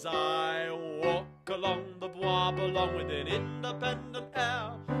 Oh, as I walk along the Bois Boulogne with an independent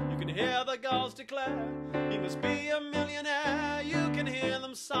air, you can hear the girls declare, he must be a millionaire. You can hear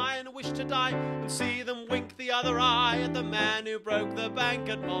them sigh and wish to die, and see them wink the other eye at the man who broke the bank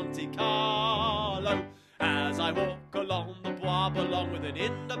at Monte Carlo. As I walk along the Bois Boulogne with an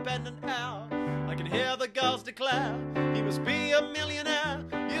independent air, I can hear the girls declare, he must be a millionaire.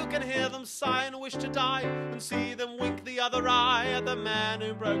 You can hear them sigh and wish to die, and see them wink the other eye at the man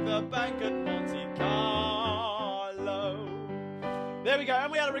who broke the bank at Monte Carlo. There we go,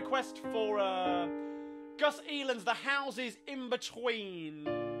 and we had a request for Gus Eland's The Houses in Between.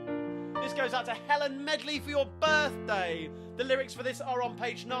 This goes out to Helen Medley for your birthday. The lyrics for this are on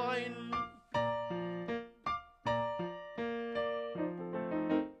page 9.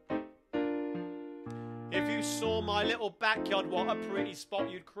 If you saw my little backyard, what a pretty spot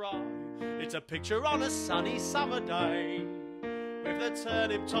you'd cry. It's a picture on a sunny summer day, with the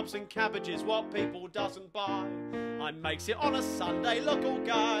turnip tops and cabbages, what people doesn't buy. I makes it on a Sunday look all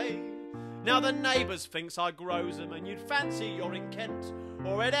gay. Now the neighbours thinks I grows 'em, and you'd fancy you're in Kent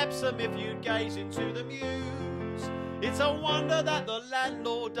or at Epsom if you'd gaze into the mews. It's a wonder that the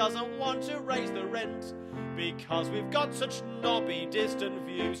landlord doesn't want to raise the rent, because we've got such knobby distant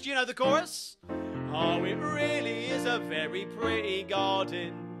views. Do you know the chorus? Oh, it really is a very pretty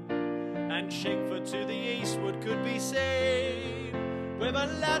garden, and Chingford to the eastward could be seen. With a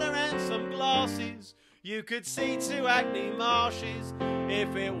ladder and some glasses, you could see to Hackney Marshes,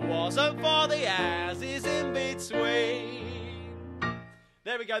 if it wasn't for the Ouses in between.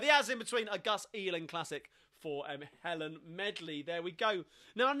 There we go, the Ouses in between, a Gus Ealing classic for Helen Medley. There we go.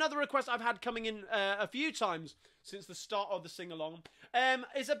 Now, another request I've had coming in a few times since the start of the sing-along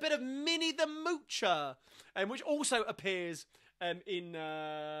is a bit of Minnie the Moocher, which also appears in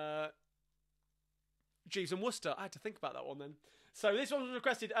Jeeves and Worcester. I had to think about that one then. So this one was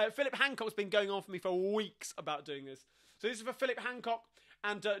requested. Philip Hancock's been going on for me for weeks about doing this. So this is for Philip Hancock,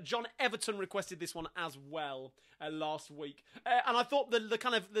 and John Everton requested this one as well last week. And I thought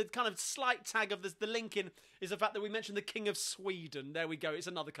the kind of slight tag of the link in is the fact that we mentioned the King of Sweden. There we go. It's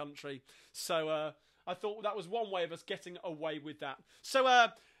another country. So I thought that was one way of us getting away with that. So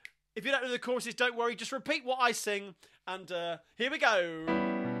if you don't know the choruses, don't worry. Just repeat what I sing, and here we go.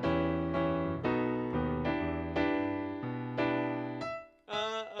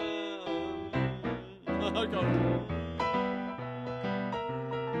 Oh God.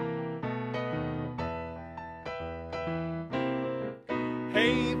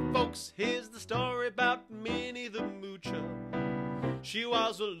 Hey folks, here's the story about Minnie the Moocher. She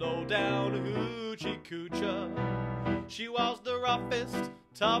was a low-down hoochie coocher. She was the roughest,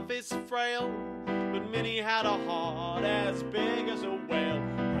 toughest frail, but Minnie had a heart as big as a whale.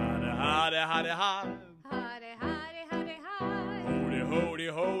 Hidey, hidey, hidey, hi. Hidey, hidey, hidey, hi. Hody, hody,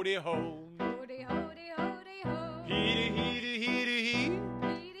 hody, ho. Hody, hody, hody, ho. Heedy, heedy, heedy, hee.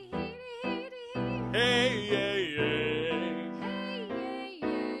 Heedy, heedy, heedy, hee. Hey, yeah, yeah. Hey, yeah,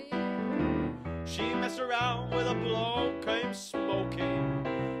 yeah, yeah. She messed around with a bloke came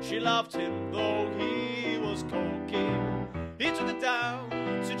smoking. She loved him though he was coking. He took her down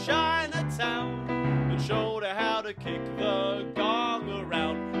to Chinatown and showed her how to kick the gong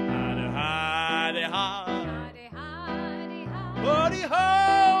around. Hidey, hidey, hi. Hidey, hidey, hi. Hody,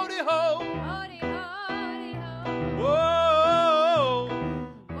 hody, ho. Hody, hody, ho. Whoa.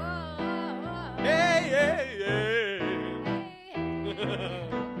 Whoa. Hey, yeah, yeah. Hey.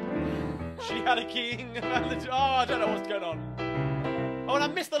 She had a king and the... Oh, I don't know what's going on. Oh, and I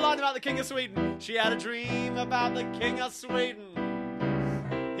missed the line about the King of Sweden. She had a dream about the King of Sweden.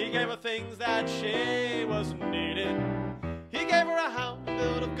 He gave her things that she was needing. He gave her a hound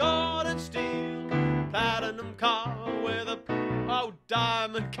built of gold and steel, platinum car with a... Oh,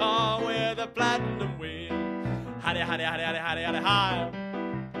 diamond car with a platinum wheel. Hidey, hidey, hidey, hidey, hidey, hidey, hi.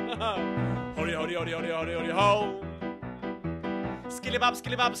 Hody, hody, hody, hody, hody, hody, ho. Skilly bob,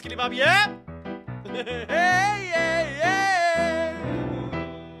 yeah. Hey, yeah, yeah.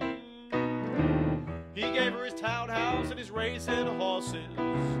 He gave her his townhouse and his racing horses.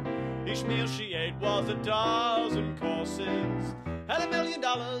 Each meal she ate was a dozen courses. Had $1 million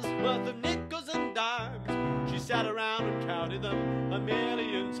worth of nickels and dimes. She sat around and counted them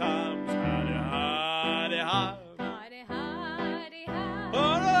 1,000,000 times. Hidey, hidey, hi. Hidey, hidey, hi.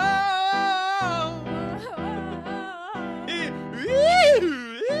 Oh, no.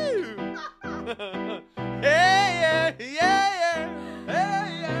 Hey, yeah, yeah, yeah.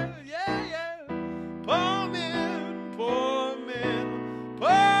 Hey, yeah, yeah, yeah. Poor man, poor man, poor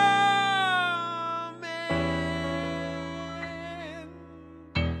man.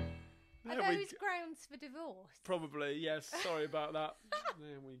 Are There we those grounds for divorce? Probably, yes. Sorry about that.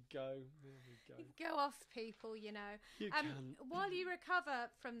 There we go. There we go. Go off, people, you know. You can. While you recover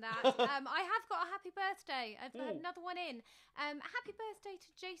from that, I have got a happy birthday. I've had Ooh. another one in. Happy birthday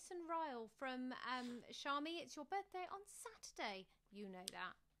to Jason Ryle from Shami. It's your birthday on Saturday. You know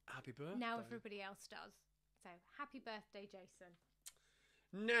that. Happy birthday. Now everybody else does. So happy birthday, Jason.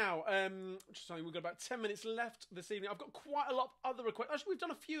 Now, just saying, we've got about 10 minutes left this evening. I've got quite a lot of other requests. Actually, we've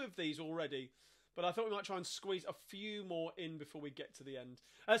done a few of these already, but I thought we might try and squeeze a few more in before we get to the end.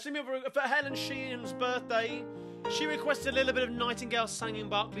 So for Helen Sheehan's birthday, she requested a little bit of Nightingale sang in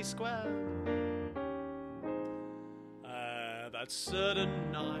Berkeley Square. That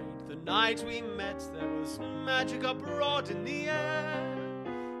certain night, the night we met, there was magic abroad in the air.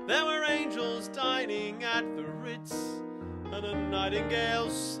 There were angels dining at the Ritz, and a nightingale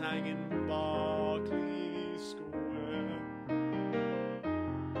sang in Berkeley Square.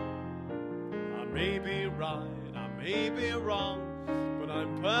 I may be right, I may be wrong, And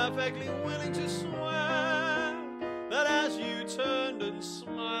I'm perfectly willing to swear that as you turned and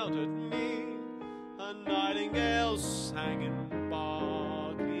smiled at me, a nightingale sang in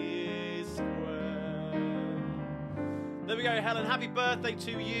Berkeley Square. There we go, Helen. Happy birthday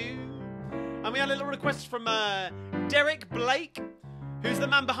to you. And we had a little request from Derek Blake, who's the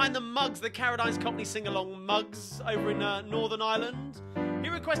man behind the mugs, the Carradine's Cockney sing-along mugs over in Northern Ireland. He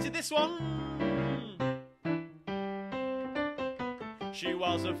requested this one. She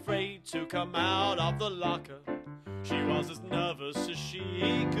was afraid to come out of the locker. She was as nervous as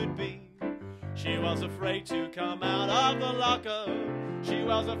she could be. She was afraid to come out of the locker. She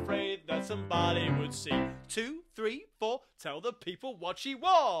was afraid that somebody would see. 2, 3, 4, tell the people what she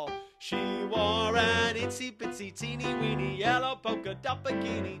wore. She wore an itsy bitsy teeny weeny yellow polka dot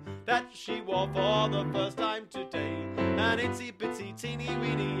bikini that she wore for the first time today. An itsy bitsy teeny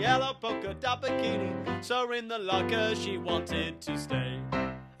weeny yellow polka dot bikini. So in the locker she wanted to stay.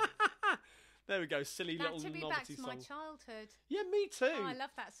 There we go, silly little That took me novelty back to song. my childhood. Yeah, me too. Oh, I love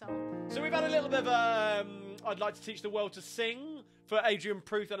that song. So we've had a little bit of I'd like to teach the world to sing for Adrian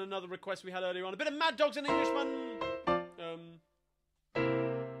Pruth, and another request we had earlier on. A bit of Mad Dogs and Englishman.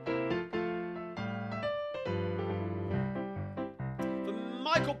 For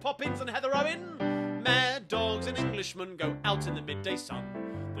Michael Poppins and Heather Owen. Mad dogs and Englishmen go out in the midday sun.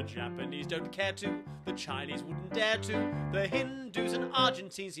 The Japanese don't care to, the Chinese wouldn't dare to. The Hindus and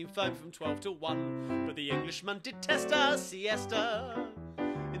Argentines seem firm from 12 to 1. But the Englishmen detest a siesta.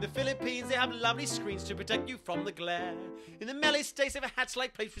 In the Philippines they have lovely screens to protect you from the glare. In the Malay states they have hats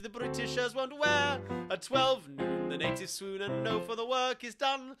like plates which the Britishers won't wear. At 12 noon the natives swoon and know for the work is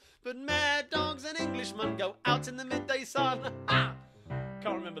done. But mad dogs and Englishmen go out in the midday sun. Ha!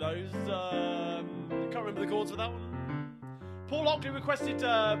 Can't remember those. Can't remember the chords for that one. Paul Ockley requested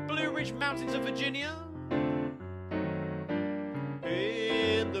Blue Ridge Mountains of Virginia.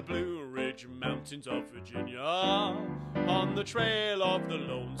 In the Blue Ridge Mountains of Virginia, on the trail of the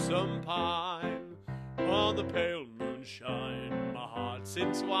lonesome pine, on the pale moonshine, my heart's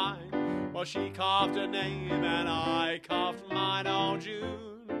entwined. Well, she carved her name and I carved mine, oh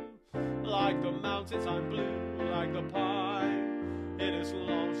June. Like the mountains I'm blue, like the pine, it is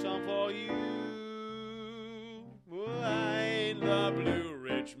lonesome for you. In the Blue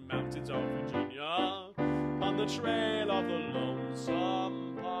Ridge Mountains of Virginia, on the trail of the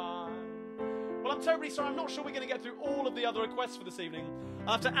lonesome pine. Well, I'm terribly sorry, I'm not sure we're going to get through all of the other requests for this evening.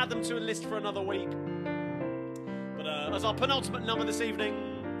 I'll have to add them to a list for another week. But as our penultimate number this evening,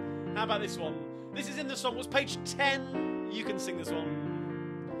 how about this one? This is in the song, it was page 10. You can sing this one.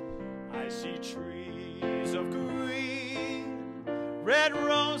 I see trees of green, red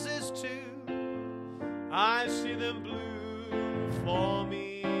roses too. I see them bloom for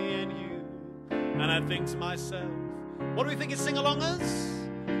me and you. And I think to myself, what do we think is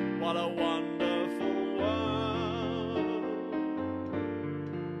sing-alongers? What a wonderful world.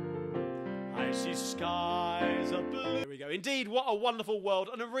 I see skies of blue. There we go. Indeed, what a wonderful world.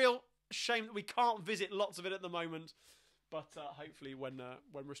 And a real shame that we can't visit lots of it at the moment. But hopefully when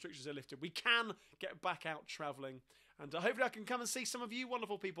restrictions are lifted, we can get back out travelling. And hopefully I can come and see some of you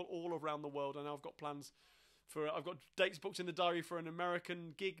wonderful people all around the world. I know I've got plans for... I've got dates booked in the diary for an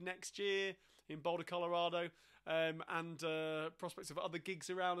American gig next year in Boulder, Colorado. And prospects of other gigs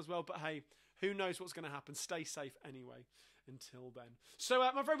around as well. But hey, who knows what's going to happen. Stay safe anyway until then. So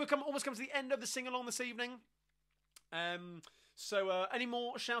I'm afraid we've almost come to the end of the sing-along this evening. So any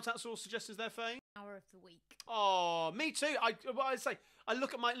more shout-outs or suggestions there, Faye? Hour of the week. Oh, me too. I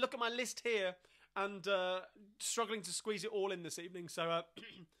look at my list here and struggling to squeeze it all in this evening. So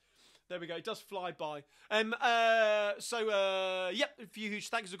there we go. It does fly by. Yep. A few huge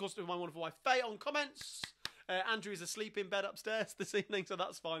thanks, of course, to my wonderful wife Faye on comments. Andrew is asleep in bed upstairs this evening, so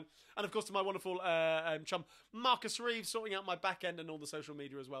that's fine. And of course to my wonderful chum Marcus Reeves, sorting out my back end and all the social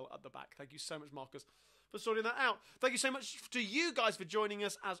media as well at the back. Thank you so much, Marcus, for sorting that out. Thank you so much to you guys for joining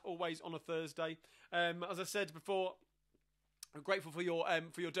us, as always, on a Thursday. As I said before, I'm grateful for your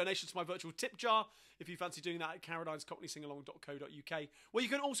donations to my virtual tip jar. If you fancy doing that at carradinescockneysingalong.co.uk, where you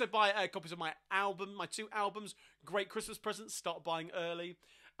can also buy copies of my album, my 2 albums, great Christmas presents. Start buying early.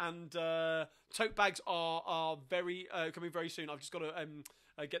 And tote bags are very coming very soon. I've just got to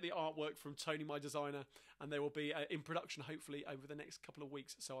get the artwork from Tony, my designer, and they will be in production hopefully over the next couple of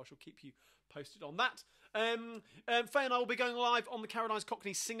weeks. So I shall keep you posted on that. Faye and I will be going live on the Carradine's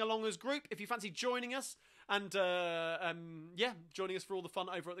Cockney Sing-Alongers group. If you fancy joining us and joining us for all the fun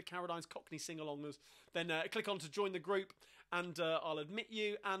over at the Carradine's Cockney Sing-Alongers, then click on to join the group. And I'll admit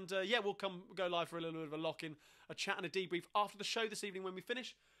you. And we'll go live for a little bit of a lock-in, a chat and a debrief after the show this evening when we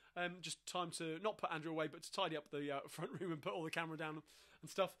finish. Just time to not put Andrew away, but to tidy up the front room and put all the camera down and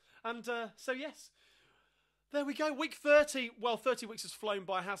stuff. And so, yes, there we go. Week 30. Well, 30 weeks has flown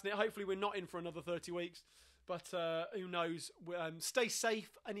by, hasn't it? Hopefully we're not in for another 30 weeks. But who knows? Stay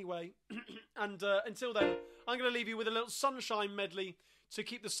safe anyway. And until then, I'm going to leave you with a little sunshine medley to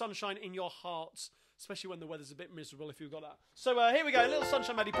keep the sunshine in your hearts, especially when the weather's a bit miserable, if you've got that. So here we go, a little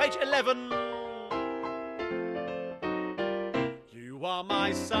sunshine medley, page 11. You are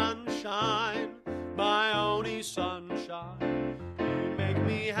my sunshine, my only sunshine. You make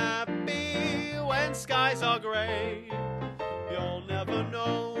me happy when skies are grey. You'll never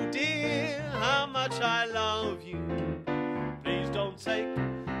know, dear, how much I love you. Please don't take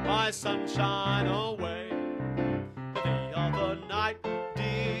my sunshine away. The other night,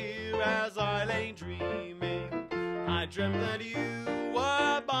 dear, as I lay dreaming, I dreamt that you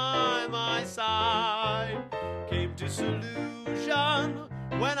were by my side. Came disillusion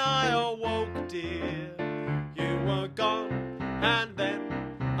when I awoke, dear. You were gone, and then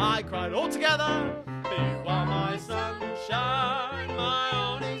I cried all together. You are my sunshine, my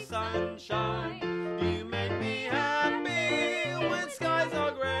only sunshine. You make me happy when skies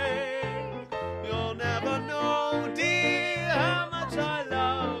are grey. You'll never know, dear, how much I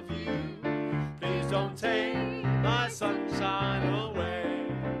love you. Please don't take my sunshine away.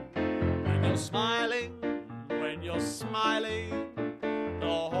 When you're smiling, the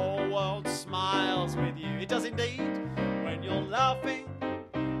whole world smiles with you. It does indeed. When you're laughing,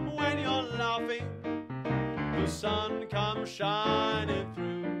 the sun comes shining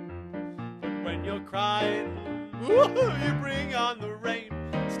through. But when you're crying, you bring on the rain.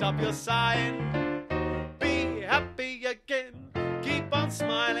 Stop your sighing, be happy again. Keep on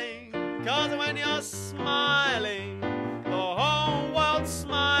smiling, 'cause when you're smiling, the whole world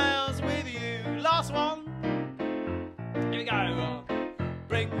smiles with you. Last one. Here we go.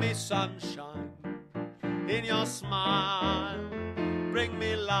 Bring me sunshine in your smile. Bring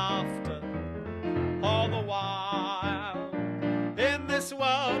me laughter all the while. In this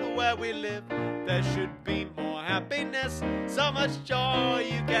world where we live, there should be more happiness. So much joy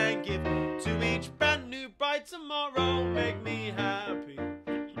you can give to each brand new bright tomorrow. Make me happy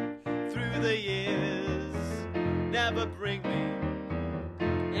through the years. Never bring me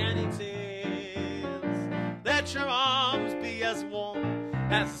any tears. Let your arms be as warm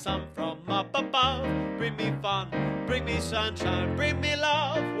as the sun from up above. Bring me fun, bring me sunshine, bring me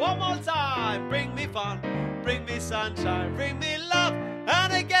love. One more time. Bring me fun, bring me sunshine, bring me love.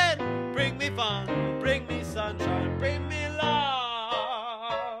 And again, bring me fun, bring me sunshine, bring me love.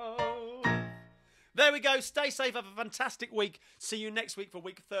 There we go. Stay safe. Have a fantastic week. See you next week for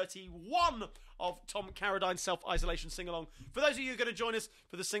week 31 of Tom Carradine Self-Isolation Sing-Along. For those of you who are going to join us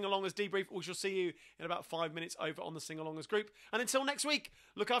for the Sing-Alongers debrief, we shall see you in about 5 minutes over on the Sing-Alongers group. And until next week,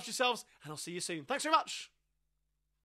 look after yourselves, and I'll see you soon. Thanks very much.